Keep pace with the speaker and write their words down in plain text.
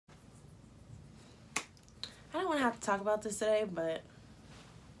gonna have to talk about this today, but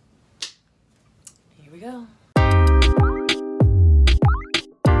here we go.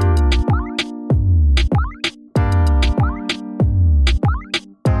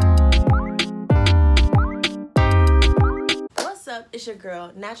 What's up? It's your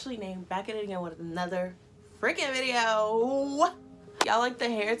girl, NaturallyNay, back at it again with another freaking video. Y'all like the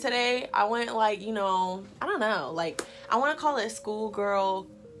hair today? I went like, you know, I don't know, like I want to call it schoolgirl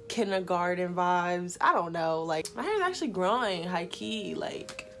kindergarten vibes. I don't know, like my hair is actually growing high key.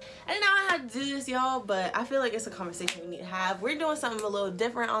 Like I didn't know I had to do this, y'all, but I feel like it's a conversation we need to have. We're doing something a little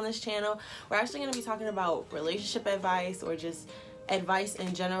different on this channel. We're actually going to be talking about relationship advice or just advice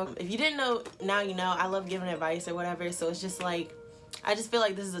in general. If you didn't know, now you know. I love giving advice or whatever, so it's just like I just feel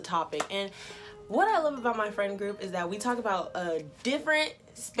like this is a topic. And what I love about my friend group is that we talk about a different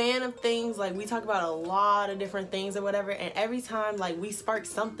span of things. Like we talk about a lot of different things or whatever, and every time like we spark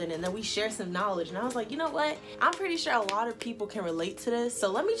something and then we share some knowledge, and I was like, you know what, I'm pretty sure a lot of people can relate to this, so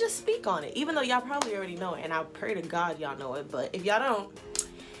let me just speak on it, even though y'all probably already know it, and I pray to God y'all know it, but if y'all don't,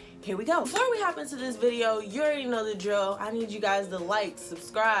 here we go. Before we hop into this video, you already know the drill. I need you guys to like,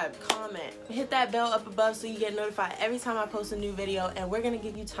 subscribe, comment, hit that bell up above so you get notified every time I post a new video, and we're gonna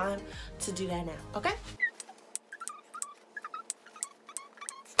give you time to do that now, okay?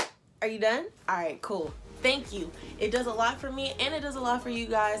 Are you done? All right, cool. Thank you. It does a lot for me and it does a lot for you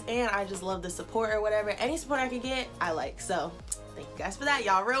guys, and I just love the support or whatever. Any support I can get, I like. So thank you guys for that,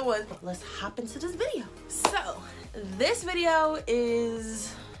 y'all real ones. Let's hop into this video. So this video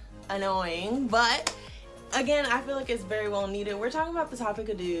is annoying, but again, I feel like it's very well needed. We're talking about the topic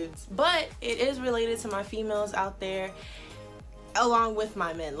of dudes, but it is related to my females out there along with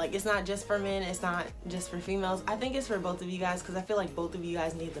my men. Like it's not just for men, it's not just for females. I think it's for both of you guys because I feel like both of you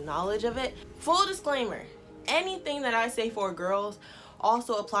guys need the knowledge of it. Full disclaimer, anything that I say for girls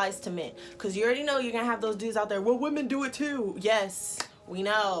also applies to men, because you already know you're gonna have those dudes out there, well, women do it too. Yes, we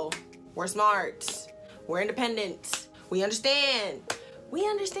know. We're smart, we're independent, we understand. We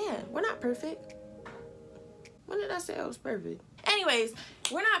understand. We're not perfect. When did I say I was perfect? Anyways,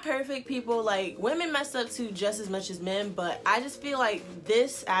 we're not perfect people. Like women mess up too just as much as men, but I just feel like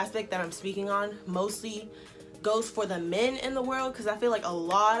this aspect that I'm speaking on mostly goes for the men in the world, because I feel like a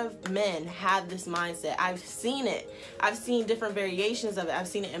lot of men have this mindset. I've seen it. I've seen different variations of it. I've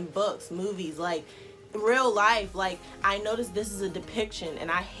seen it in books, movies, like real life. Like I noticed this is a depiction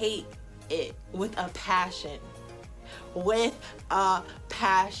and I hate it with a passion. With a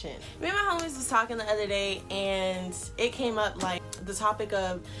passion. Me and my homies was talking the other day, and it came up like the topic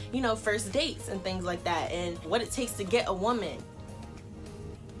of, you know, first dates and things like that, and what it takes to get a woman.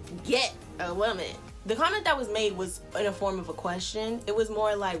 Get a woman. The comment that was made was in a form of a question. It was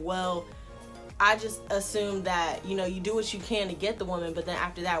more like, well, I just assumed that, you know, you do what you can to get the woman, but then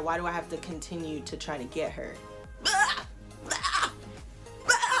after that, why do I have to continue to try to get her?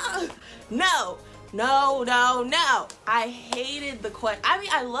 No. No, no, no. I hated the question. I mean,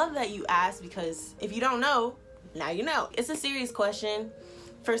 I love that you asked, because if you don't know, now you know. It's a serious question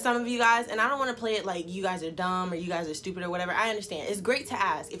for some of you guys, and I don't want to play it like you guys are dumb or you guys are stupid or whatever. I understand. It's great to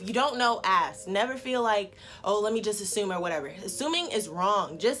ask. If you don't know, ask. Never feel like, oh, let me just assume or whatever. Assuming is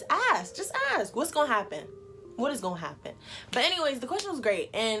wrong. Just ask. Just ask. What's going to happen? What is going to happen? But anyways, the question was great.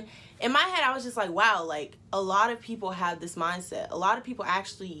 And in my head, I was just like, wow, like a lot of people have this mindset. A lot of people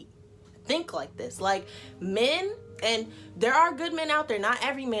actually think like this. Like men, and there are good men out there, not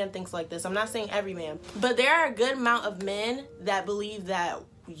every man thinks like this, I'm not saying every man, but there are a good amount of men that believe that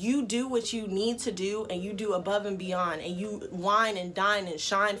you do what you need to do and you do above and beyond, and you wine and dine and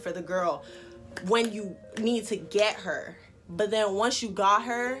shine for the girl when you need to get her, but then once you got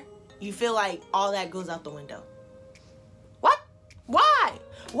her, you feel like all that goes out the window. What?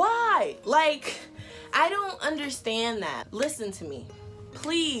 Why? Like, I don't understand that. Listen to me,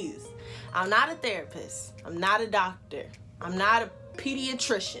 please. I'm not a therapist. I'm not a doctor. I'm not a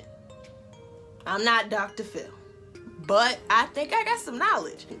pediatrician. I'm not Dr. Phil. But I think I got some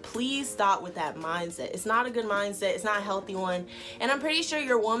knowledge. Please stop with that mindset. It's not a good mindset. It's not a healthy one. And I'm pretty sure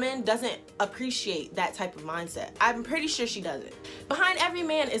your woman doesn't appreciate that type of mindset. I'm pretty sure she doesn't. Behind every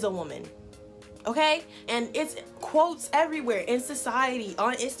man is a woman. Okay? And it's quotes everywhere in society,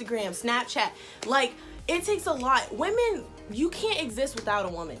 on Instagram, Snapchat. Like, it takes a lot. Women, you can't exist without a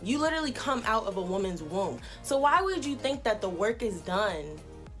woman. You literally come out of a woman's womb. So why would you think that the work is done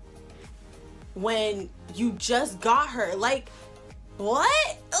when you just got her? Like,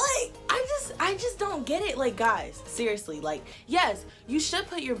 what? Like, I just don't get it. Like, guys, seriously, like, yes, you should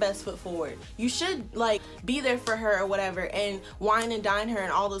put your best foot forward. You should, like, be there for her or whatever, and wine and dine her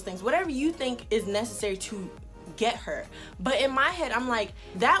and all those things. Whatever you think is necessary to get her. But in my head, I'm like,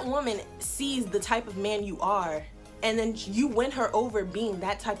 that woman sees the type of man you are, and then you win her over being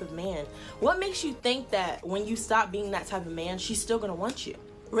that type of man. What makes you think that when you stop being that type of man, she's still gonna want you?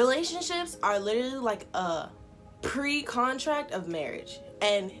 Relationships are literally like a pre-contract of marriage.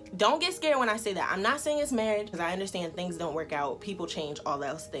 And don't get scared when I say that. I'm not saying it's marriage, because I understand things don't work out, people change, all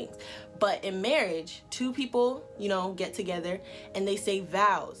those things. But in marriage, two people, you know, get together and they say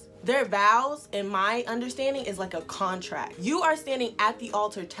vows. Their vows, in my understanding, is like a contract. You are standing at the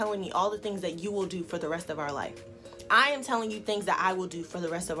altar telling me all the things that you will do for the rest of our life. I am telling you things that I will do for the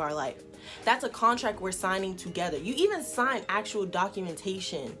rest of our life. That's a contract we're signing together. You even sign actual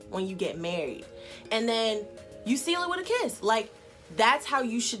documentation when you get married. And then you seal it with a kiss. Like, that's how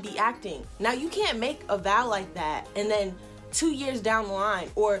you should be acting. Now, you can't make a vow like that and then 2 years down the line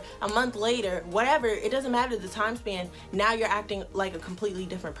or a month later, whatever, it doesn't matter the time span, now you're acting like a completely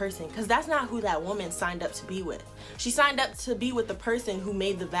different person, because that's not who that woman signed up to be with. She signed up to be with the person who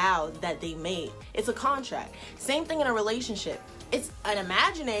made the vow that they made. It's a contract. Same thing in a relationship. It's an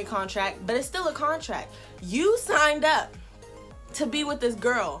imaginary contract, but it's still a contract. You signed up to be with this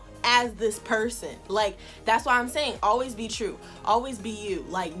girl as this person. Like, that's why I'm saying always be true, always be you.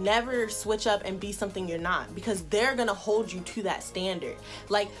 Like, never switch up and be something you're not, because they're gonna hold you to that standard.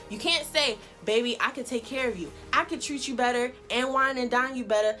 Like, you can't say, baby, I could take care of you, I could treat you better and wine and dine you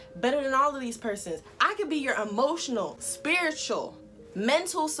better than all of these persons. I could be your emotional, spiritual,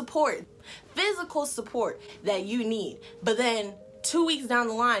 mental support, physical support that you need. But then 2 weeks down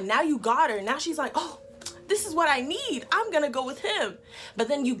the line, now you got her, now she's like, oh, this is what I need, I'm gonna go with him. But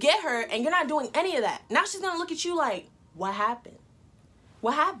then you get her and you're not doing any of that. Now she's gonna look at you like, what happened?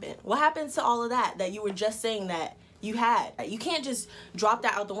 What happened? What happened to all of that you were just saying that you had? You can't just drop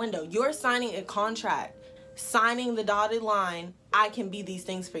that out the window. You're signing a contract, signing the dotted line, I can be these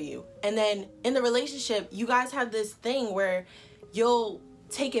things for you. And then in the relationship, you guys have this thing where you'll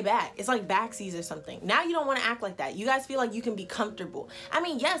take it back. It's like backsies or something. Now you don't want to act like that. You guys feel like you can be comfortable. I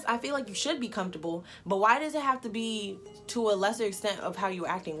mean, yes, I feel like you should be comfortable, but why does it have to be to a lesser extent of how you're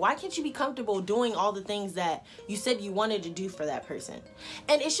acting? Why can't you be comfortable doing all the things that you said you wanted to do for that person?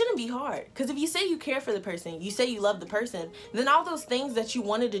 And it shouldn't be hard, because if you say you care for the person, you say you love the person, then all those things that you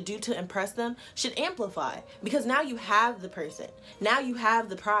wanted to do to impress them should amplify, because now you have the person. Now you have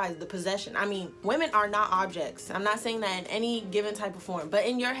the prize, the possession. I mean, women are not objects. I'm not saying that in any given type of form, but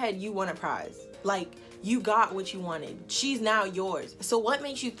in your head, you want a prize. Like, you got what you wanted. She's now yours. So what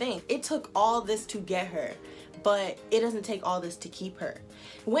makes you think it took all this to get her, but it doesn't take all this to keep her?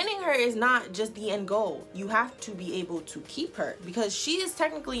 Winning her is not just the end goal. You have to be able to keep her, because she is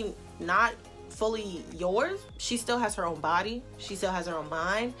technically not fully yours. She still has her own body, she still has her own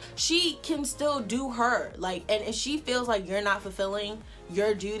mind, she can still do her. Like, and if she feels like you're not fulfilling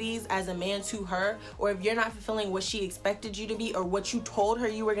your duties as a man to her, or if you're not fulfilling what she expected you to be or what you told her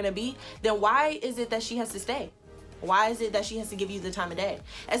you were gonna be, then why is it that she has to stay? Why is it that she has to give you the time of day?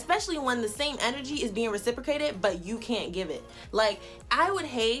 Especially when the same energy is being reciprocated, but you can't give it. Like, I would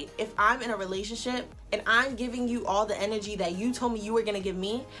hate if I'm in a relationship and I'm giving you all the energy that you told me you were gonna give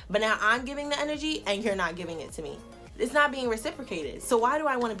me, but now I'm giving the energy and you're not giving it to me. It's not being reciprocated. So why do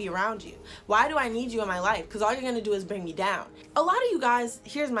I want to be around you? Why do I need you in my life? Because all you're going to do is bring me down. A lot of you guys,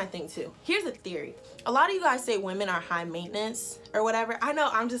 here's my thing too. Here's a theory. A lot of you guys say women are high maintenance or whatever. I know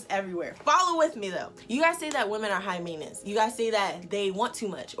I'm just everywhere. Follow with me though. You guys say that women are high maintenance. You guys say that they want too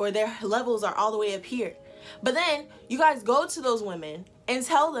much or their levels are all the way up here. But then you guys go to those women and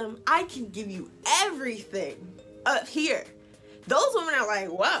tell them, I can give you everything up here. Those women are like,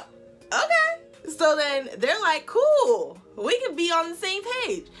 whoa, okay. So then they're like, cool, we can be on the same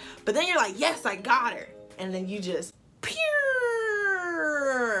page. But then you're like, yes, I got her. And then you just, pure.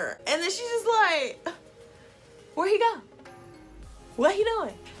 And then she's just like, where'd he go? What he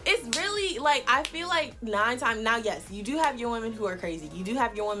doing? It's really like, I feel like 9 times, now yes, you do have your women who are crazy. You do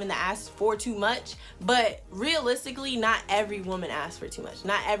have your women that ask for too much, but realistically, not every woman asks for too much.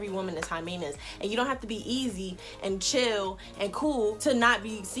 Not every woman is high maintenance. And you don't have to be easy and chill and cool to not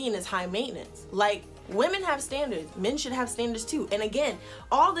be seen as high maintenance. Like, women have standards. Men should have standards too. And again,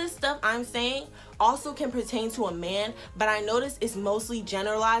 all this stuff I'm saying also can pertain to a man, but I notice it's mostly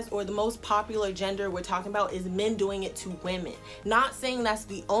generalized, or the most popular gender we're talking about is men doing it to women. Not saying that's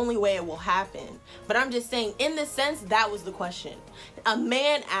the only way it will happen, but I'm just saying in this sense, that was the question. A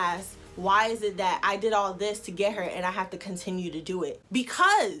man asked, why is it that I did all this to get her and I have to continue to do it?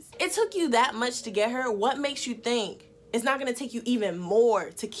 Because it took you that much to get her. What makes you think it's not gonna take you even more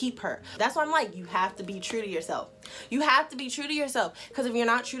to keep her? That's why I'm like, you have to be true to yourself. You have to be true to yourself, because if you're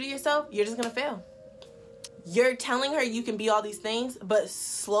not true to yourself, you're just gonna fail. you're telling her you can be all these things, but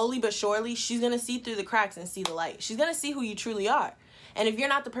slowly but surely, she's going to see through the cracks and see the light. She's going to see who you truly are. And if you're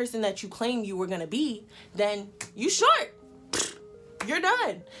not the person that you claim you were going to be, then you short. You're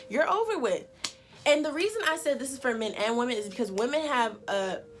done. You're over with. And the reason I said this is for men and women is because women have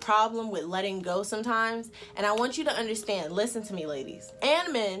a problem with letting go sometimes. And I want you to understand, listen to me, ladies,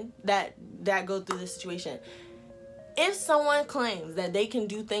 and men that go through this situation. If someone claims that they can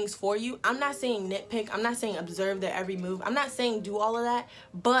do things for you, I'm not saying nitpick. I'm not saying observe their every move. I'm not saying do all of that.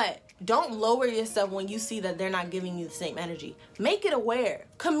 But don't lower yourself when you see that they're not giving you the same energy. Make it aware.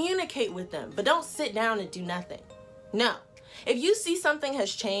 Communicate with them. But don't sit down and do nothing. No. If you see something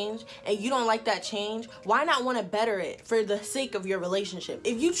has changed and you don't like that change, why not want to better it for the sake of your relationship?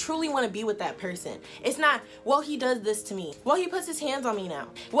 If you truly want to be with that person, it's not, well, he does this to me. Well, he puts his hands on me now.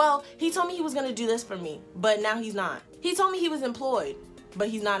 Well, he told me he was going to do this for me, but now he's not. He told me he was employed, but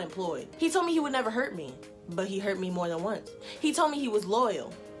he's not employed. He told me he would never hurt me, but he hurt me more than once. He told me he was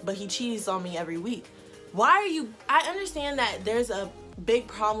loyal, but he cheats on me every week. Why are you, I understand that there's a big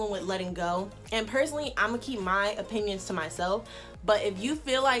problem with letting go, and personally I'm gonna keep my opinions to myself, but if you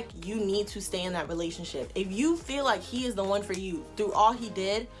feel like you need to stay in that relationship, if you feel like he is the one for you through all he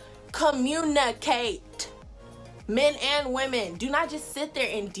did, communicate. Men and women, do not just sit there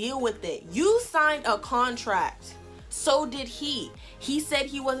and deal with it. You signed a contract. So did he. He said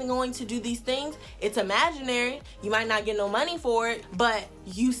he wasn't going to do these things. It's imaginary. You might not get no money for it, but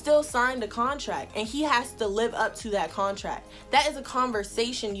you still signed a contract, and he has to live up to that contract. That is a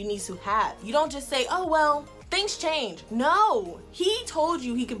conversation you need to have. You don't just say, oh, well, things change. No, he told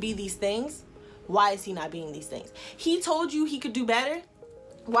you he could be these things. Why is he not being these things? He told you he could do better.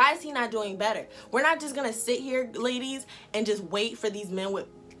 Why is he not doing better? We're not just gonna sit here, ladies, and just wait for these men with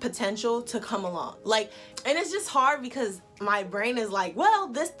potential to come along. Like, and it's just hard because my brain is like, well,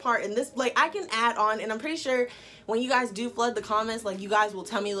 this part and this, like, I can add on, and I'm pretty sure when you guys do flood the comments, like, you guys will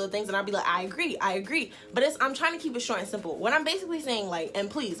tell me little things and I'll be like, I agree. But I'm trying to keep it short and simple. What I'm basically saying, like,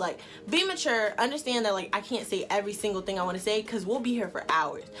 and please, like, be mature, understand that, like, I can't say every single thing I want to say because we'll be here for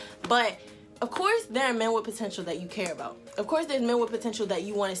hours. But of course, there are men with potential that you care about. Of course, there's men with potential that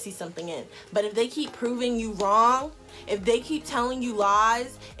you want to see something in. But if they keep proving you wrong, if they keep telling you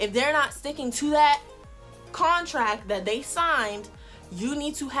lies, if they're not sticking to that contract that they signed, you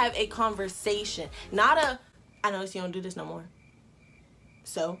need to have a conversation. Not a, I noticed you don't do this no more.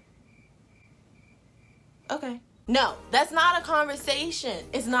 So? Okay. No, that's not a conversation.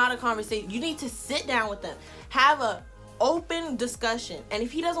 It's not a conversation. You need to sit down with them. Have a open discussion. And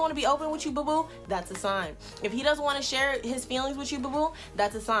if he doesn't want to be open with you, boo-boo, that's a sign. If he doesn't want to share his feelings with you, boo-boo,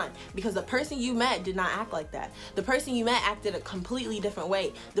 that's a sign. Because the person you met did not act like that. The person you met acted a completely different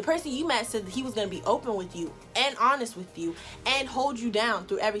way. The person you met said that he was going to be open with you and honest with you and hold you down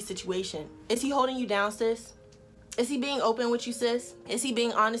through every situation. Is he holding you down, sis? Is he being open with you, sis? Is he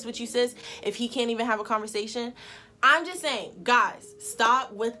being honest with you, sis? If he can't even have a conversation? I'm just saying, guys,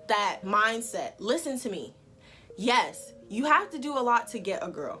 stop with that mindset. Listen to me. Yes, you have to do a lot to get a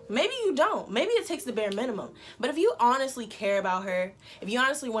girl. Maybe you don't. Maybe it takes the bare minimum. But if you honestly care about her, if you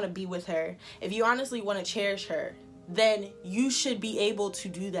honestly want to be with her, if you honestly want to cherish her, then you should be able to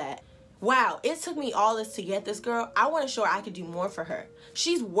do that. Wow, it took me all this to get this girl. I want to show her I could do more for her.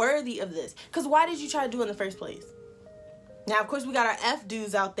 She's worthy of this. Because why did you try to do it in the first place? Now, of course, we got our F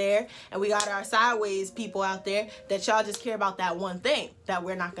dudes out there, and we got our sideways people out there that y'all just care about that one thing that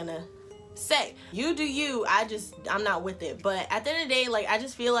we're not going to say. You do you. I'm not with it. But at the end of the day, like, I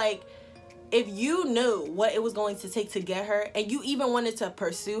just feel like if you knew what it was going to take to get her, and you even wanted to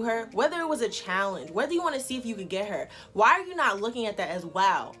pursue her, whether it was a challenge, whether you want to see if you could get her, why are you not looking at that as,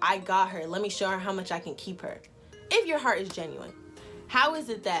 wow, I got her, let me show her how much I can keep her? If your heart is genuine, how is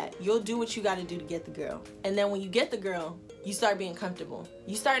it that you'll do what you got to do to get the girl, and then when you get the girl, you start being comfortable,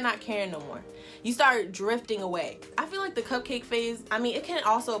 you start not caring no more, you start drifting away? I feel like the cupcake phase, I mean, it can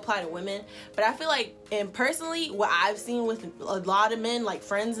also apply to women, but I feel like, and personally, what I've seen with a lot of men, like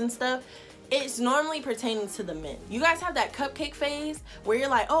friends and stuff, it's normally pertaining to the men. You guys have that cupcake phase where you're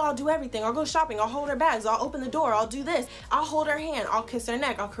like, oh, I'll do everything. I'll go shopping. I'll hold her bags. I'll open the door. I'll do this. I'll hold her hand. I'll kiss her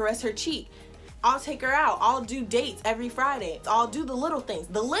neck. I'll caress her cheek. I'll take her out. I'll do dates every Friday. I'll do the little things.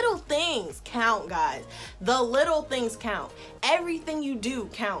 The little things count, guys. The little things count. Everything you do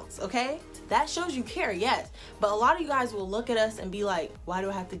counts, okay? That shows you care, yes. But a lot of you guys will look at us and be like, why do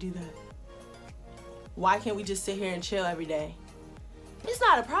I have to do that? Why can't we just sit here and chill every day? It's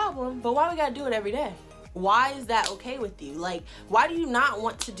not a problem, but why we gotta do it every day? Why is that okay with you? Like, why do you not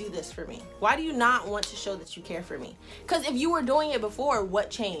want to do this for me? Why do you not want to show that you care for me? Because if you were doing it before,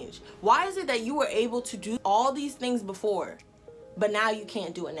 what changed? Why is it that you were able to do all these things before, but now you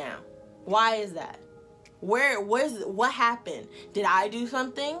can't do it now? Why is that? What happened? Did I do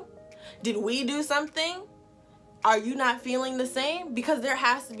something? Did we do something? Are you not feeling the same? Because there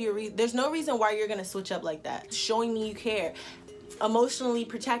has to be a reason. There's no reason why you're gonna switch up like that. Showing me you care, emotionally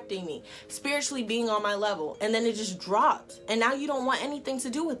protecting me, spiritually being on my level, and then it just dropped. And now you don't want anything to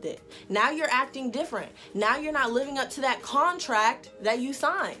do with it. Now you're acting different. Now you're not living up to that contract that you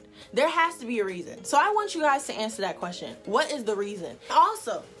signed. There has to be a reason. So I want you guys to answer that question. What is the reason?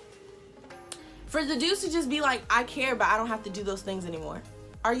 Also, for the dudes to just be like, I care, but I don't have to do those things anymore.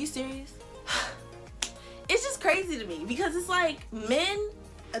 Are you serious? It's just crazy to me, because it's like men,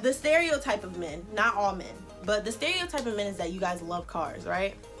 the stereotype of men, not all men, but the stereotype of men is that you guys love cars,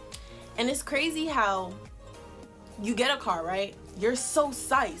 right? And it's crazy how you get a car, right? You're so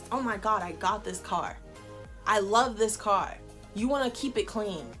psyched. Oh my God, I got this car. I love this car. You want to keep it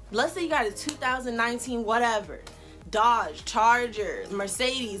clean. Let's say you got a 2019 whatever, Dodge, Charger,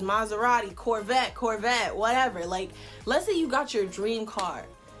 Mercedes, Maserati, Corvette, whatever. Like, let's say you got your dream car.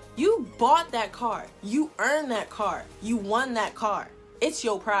 You bought that car. You earned that car. You won that car. It's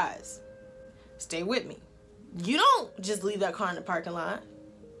your prize. Stay with me. You don't just leave that car in the parking lot.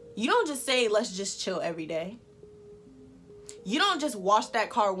 You don't just say, let's just chill every day. You don't just wash that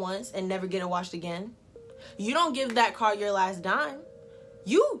car once and never get it washed again. You don't give that car your last dime.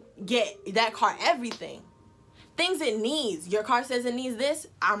 You get that car everything. Things it needs. Your car says it needs this,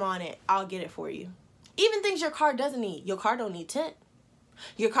 I'm on it. I'll get it for you. Even things your car doesn't need. Your car don't need tint.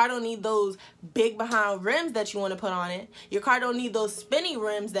 Your car don't need those big behind rims that you want to put on it. Your car don't need those spinny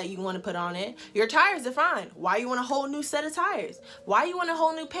rims that you want to put on it. Your tires are fine. Why you want a whole new set of tires? Why you want a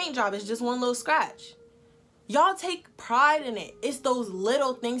whole new paint job? It's just one little scratch. Y'all take pride in it. It's those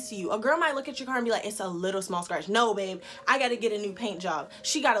little things to you. A girl might look at your car and be like, it's a little small scratch. No, babe, I got to get a new paint job.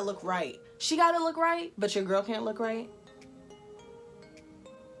 She got to look right. She got to look right, but your girl can't look right.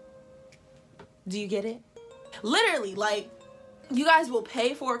 Do you get it? Literally, like, you guys will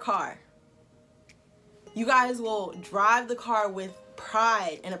pay for a car. You guys will drive the car with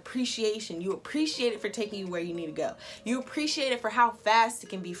pride and appreciation. You appreciate it for taking you where you need to go. You appreciate it for how fast it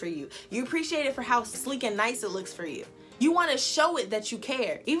can be for you. You appreciate it for how sleek and nice it looks for you. You want to show it that you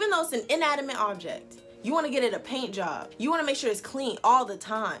care, even though it's an inanimate object. You want to get it a paint job. You want to make sure it's clean all the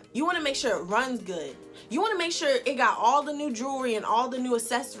time. You want to make sure it runs good. You want to make sure it got all the new jewelry and all the new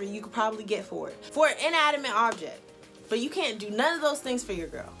accessory you could probably get for it. For an inanimate object. But you can't do none of those things for your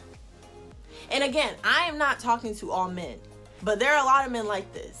girl. And again, I am not talking to all men, but there are a lot of men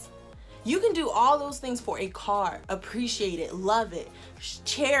like this. You can do all those things for a car, appreciate it, love it,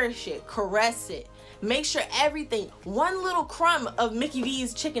 cherish it, caress it. Make sure everything, one little crumb of Mickey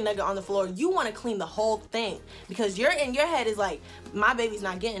D's chicken nugget on the floor, you want to clean the whole thing, because you're in your head is like, my baby's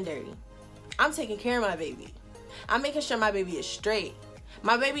not getting dirty. I'm taking care of my baby. I'm making sure my baby is straight.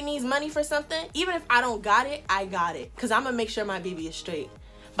 My baby needs money for something. Even if I don't got it, I got it. Because I'm going to make sure my baby is straight.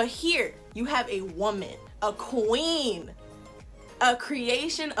 But here, you have a woman, a queen, a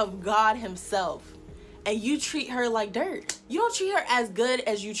creation of God himself. And you treat her like dirt. You don't treat her as good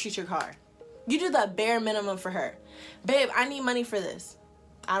as you treat your car. You do the bare minimum for her. Babe, I need money for this.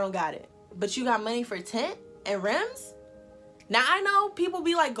 I don't got it. But you got money for tint and rims? Now, I know people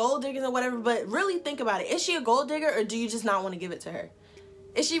be like gold diggers or whatever, but really think about it. Is she a gold digger, or do you just not want to give it to her?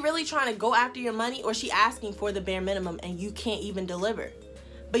 Is she really trying to go after your money, or is she asking for the bare minimum and you can't even deliver?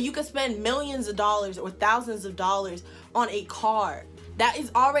 But you could spend millions of dollars or thousands of dollars on a car that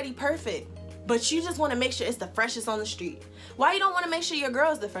is already perfect, but you just want to make sure it's the freshest on the street. Why you don't want to make sure your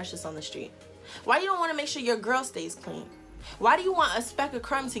girl is the freshest on the street? Why you don't want to make sure your girl stays clean? Why do you want a speck of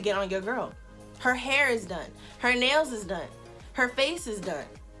crumb to get on your girl? Her hair is done. Her nails is done. Her face is done.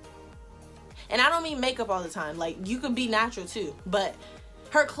 And I don't mean makeup all the time. Like, you could be natural too, but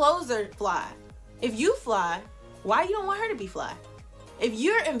her clothes are fly. If you fly, why you don't want her to be fly? If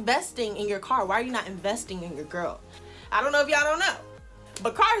you're investing in your car, why are you not investing in your girl? I don't know if y'all don't know,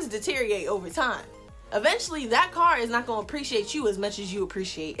 but cars deteriorate over time. Eventually, that car is not going to appreciate you as much as you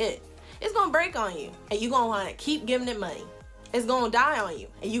appreciate it. It's going to break on you, and you're going to want to keep giving it money. It's going to die on you,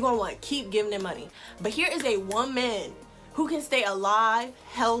 and you're going to want to keep giving it money. But here is a woman who can stay alive,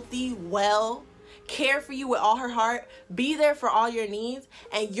 healthy, well, care for you with all her heart, be there for all your needs,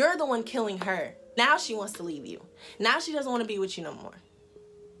 and you're the one killing her. Now she wants to leave you. Now she doesn't want to be with you no more.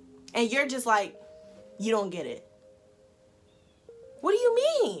 And you're just like, you don't get it. What do you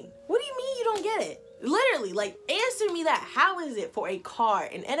mean? What do you mean you don't get it? Literally, like, answer me that. How is it for a car,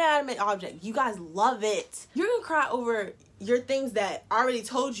 an inanimate object? You guys love it. You're gonna cry over your things that I already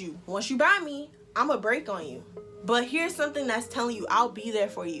told you. Once you buy me, I'm gonna break on you. But here's something that's telling you I'll be there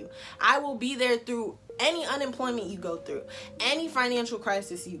for you. I will be there through any unemployment you go through, any financial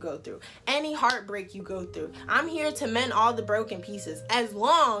crisis you go through, any heartbreak you go through. I'm here to mend all the broken pieces as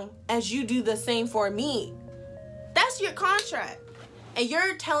long as you do the same for me. That's your contract. And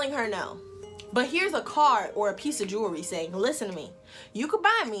you're telling her no. But here's a card or a piece of jewelry saying, listen to me. You could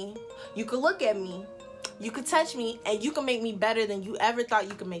buy me, you could look at me, you could touch me, and you can make me better than you ever thought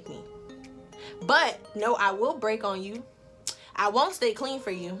you could make me. But no, I will break on you. I won't stay clean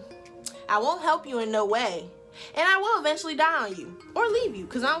for you. I won't help you in no way. And I will eventually die on you or leave you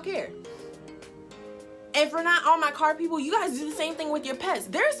because I don't care. And for not all my car people, you guys do the same thing with your pets.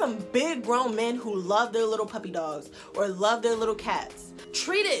 There are some big grown men who love their little puppy dogs or love their little cats.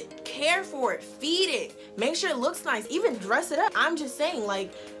 Treat it, care for it, feed it, make sure it looks nice, even dress it up. I'm just saying,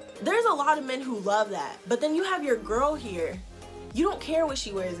 like, there's a lot of men who love that. But then you have your girl here. You don't care what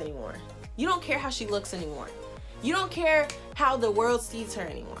she wears anymore. You don't care how she looks anymore. You don't care how the world sees her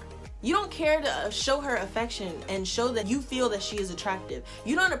anymore. You don't care to show her affection and show that you feel that she is attractive.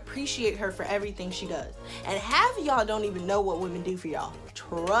 You don't appreciate her for everything she does. And half of y'all don't even know what women do for y'all.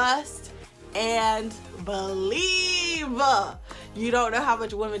 Trust and believe. You don't know how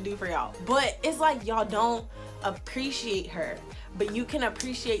much women do for y'all. But it's like y'all don't appreciate her. But you can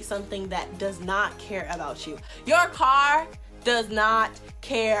appreciate something that does not care about you. Your car does not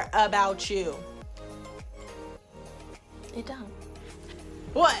care about you. It don't.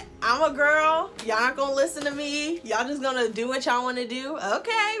 What? I'm a girl. Y'all not gonna listen to me. Y'all just gonna do what y'all want to do.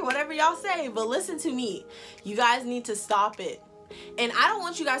 Okay, whatever y'all say. But listen to me. You guys need to stop it. And I don't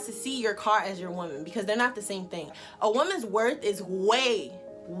want you guys to see your car as your woman because they're not the same thing. A woman's worth is way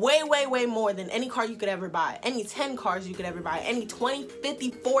more than any car you could ever buy. Any 10 cars you could ever buy. Any 20,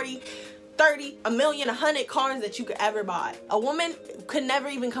 50, 40, 30, a million, 100 cars that you could ever buy. A woman could never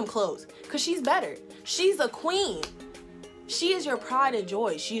even come close because she's better. She's a queen. She is your pride and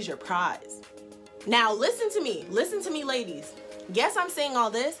joy. She is your prize. Now listen to me, ladies. Yes, I'm saying all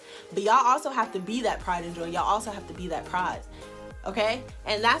this, but y'all also have to be that pride and joy. Y'all also have to be that prize. Okay?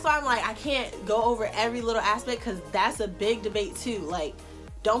 And that's why I'm like, I can't go over every little aspect because that's a big debate too. Like,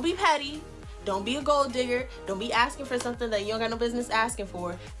 don't be petty. Don't be a gold digger. Don't be asking for something that you don't got no business asking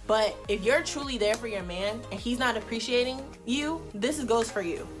for. But if you're truly there for your man and he's not appreciating you, this goes for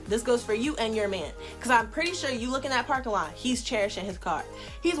you. This goes for you and your man. Because I'm pretty sure you look in that parking lot, he's cherishing his car.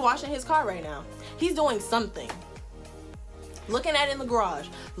 He's washing his car right now. He's doing something. Looking at it in the garage,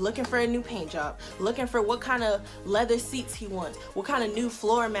 looking for a new paint job, looking for what kind of leather seats he wants, what kind of new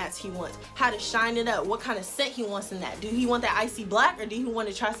floor mats he wants, how to shine it up, what kind of scent he wants in that. Do he want that icy black or do he want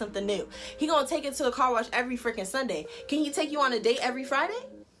to try something new? He gonna take it to a car wash every freaking Sunday. Can he take you on a date every Friday?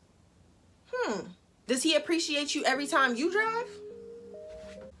 Does he appreciate you every time you drive?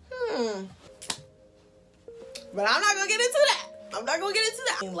 But I'm not gonna get into that. I'm not gonna get into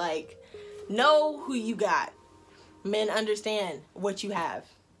that. Like, know who you got. Men, understand what you have.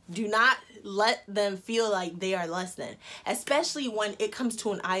 Do not let them feel like they are less than, especially when it comes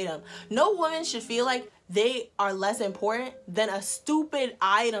to an item. No woman should feel like they are less important than a stupid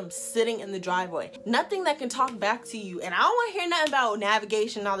item sitting in the driveway. Nothing that can talk back to you. And I don't want to hear nothing about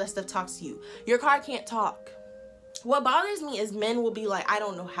navigation and all that stuff talks to you. Your car can't talk. What bothers me is men will be like, I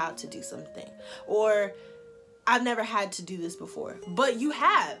don't know how to do something. Or I've never had to do this before. But you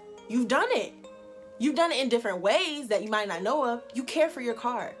have. You've done it. You've done it in different ways that you might not know of. You care for your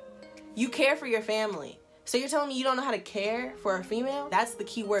car. You care for your family. So you're telling me you don't know how to care for a female? That's the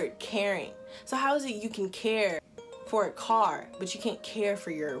key word, caring. So how is it you can care for a car, but you can't care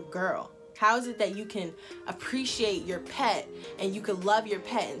for your girl? How is it that you can appreciate your pet and you can love your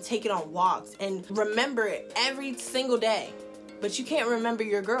pet and take it on walks and remember it every single day, but you can't remember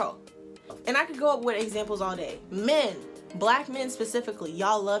your girl? And I could go up with examples all day. Men. Black men specifically,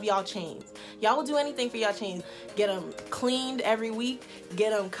 y'all love y'all chains. Y'all will do anything for y'all chains. Get them cleaned every week.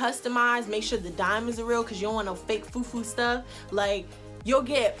 Get them customized. Make sure the diamonds are real because you don't want no fake foo-foo stuff. Like, you'll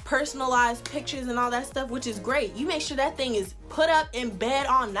get personalized pictures and all that stuff, which is great. You make sure that thing is put up in bed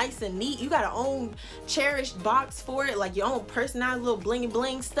all nice and neat. You got your own cherished box for it, like your own personalized little bling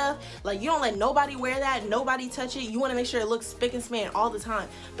bling stuff. Like, you don't let nobody wear that, nobody touch it. You want to make sure it looks spick and span all the time.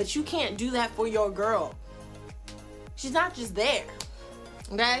 But you can't do that for your girl. She's not just there,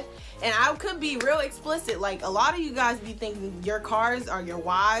 okay? And I could be real explicit. Like, a lot of you guys be thinking your cars are your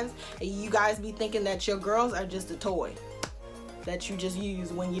wives, and you guys be thinking that your girls are just a toy that you just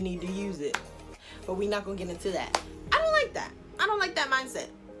use when you need to use it. But we're not gonna get into that. I don't like that. I don't like that mindset.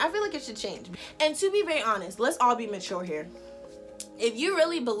 I feel like it should change. And to be very honest, let's all be mature here. If you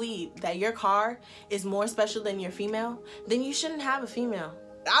really believe that your car is more special than your female, then you shouldn't have a female.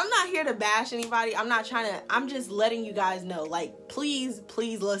 I'm not here to bash anybody. I'm just letting you guys know, like, please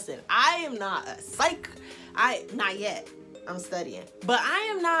listen. I am not a not yet. I'm studying. But I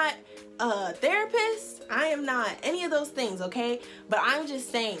am not a therapist. I am not any of those things, okay? But I'm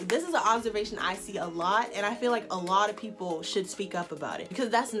just saying, this is an observation I see a lot, and I feel like a lot of people should speak up about it, because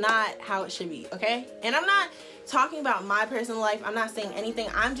that's not how it should be, okay? And I'm not talking about my personal life. I'm not saying anything.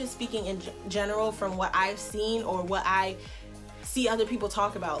 I'm just speaking in general from what I've seen or what I see other people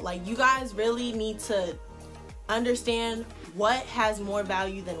talk about. Like, you guys really need to understand what has more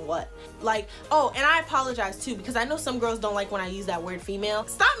value than what. Like, oh, and I apologize too, because I know some girls don't like when I use that word female.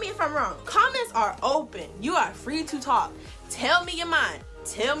 Stop me if I'm wrong. Comments are open. You are free to talk. Tell me your mind.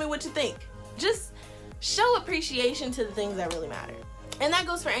 Tell me what you think. Just show appreciation to the things that really matter. And that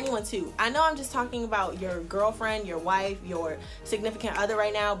goes for anyone too. I know I'm just talking about your girlfriend, your wife, your significant other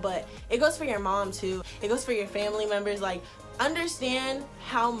right now, but it goes for your mom too. It goes for your family members. Like, understand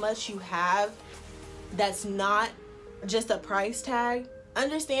how much you have that's not just a price tag.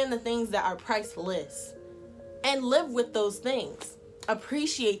 Understand the things that are priceless and live with those things.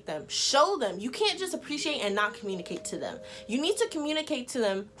 Appreciate them. Show them. You can't just appreciate and not communicate to them. You need to communicate to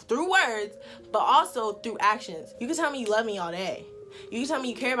them through words, but also through actions. You can tell me you love me all day. You can tell me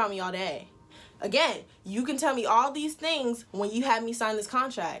you care about me all day. Again, you can tell me all these things when you have me sign this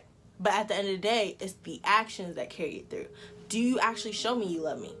contract, but at the end of the day, it's the actions that carry it through. Do you actually show me you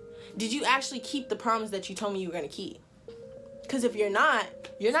love me? Did you actually keep the promise that you told me you were going to keep? Because if you're not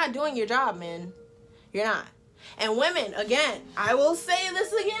doing your job, man. You're not. And women, again, I will say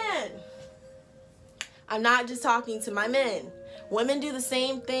this again. I'm not just talking to my men. Women do the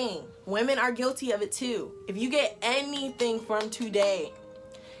same thing. Women are guilty of it too. If you get anything from today,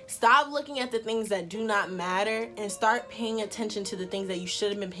 stop looking at the things that do not matter and start paying attention to the things that you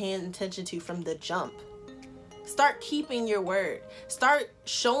should have been paying attention to from the jump. Start keeping your word. Start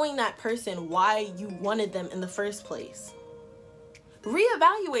showing that person why you wanted them in the first place.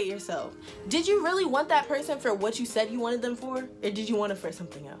 Reevaluate yourself. Did you really want that person for what you said you wanted them for? Or did you want it for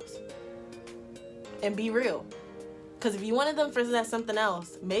something else? And be real. Because if you wanted them for that something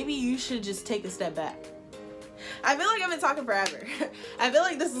else, maybe you should just take a step back. I feel like I've been talking forever. I feel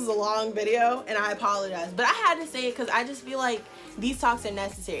like this is a long video, and I apologize. But I had to say it because I just feel like these talks are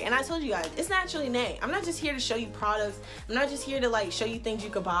necessary. And I told you guys, it's Naturally Nay. I'm not just here to show you products. I'm not just here to like show you things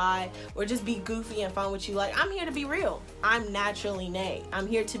you could buy or just be goofy and fun with you. Like, I'm here to be real. I'm Naturally Nay. I'm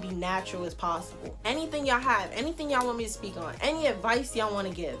here to be natural as possible. Anything y'all have, anything y'all want me to speak on, any advice y'all want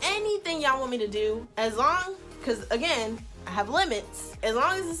to give, anything y'all want me to do, as long, because again, I have limits. As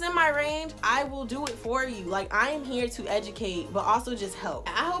long as it's in my range, I will do it for you. Like, I am here to educate, but also just help.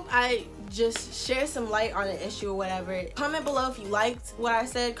 I hope I just share some light on an issue or whatever. Comment below if you liked what I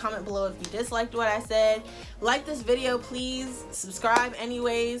said. Comment below if you disliked what I said. Like this video, please. Subscribe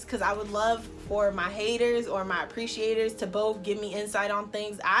anyways, because I would love for my haters or my appreciators to both give me insight on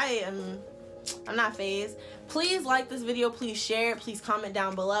things. I'm not phased. Please like this video. Please share it. Please comment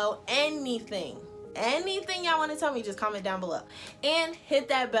down below. Anything y'all want to tell me, just comment down below. And hit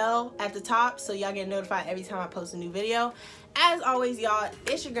that bell at the top so y'all get notified every time I post a new video. As always, y'all,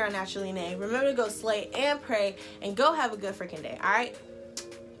 it's your girl Naturally Nay. Remember to go slay and pray and go have a good freaking day. Alright?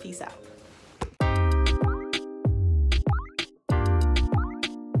 Peace out.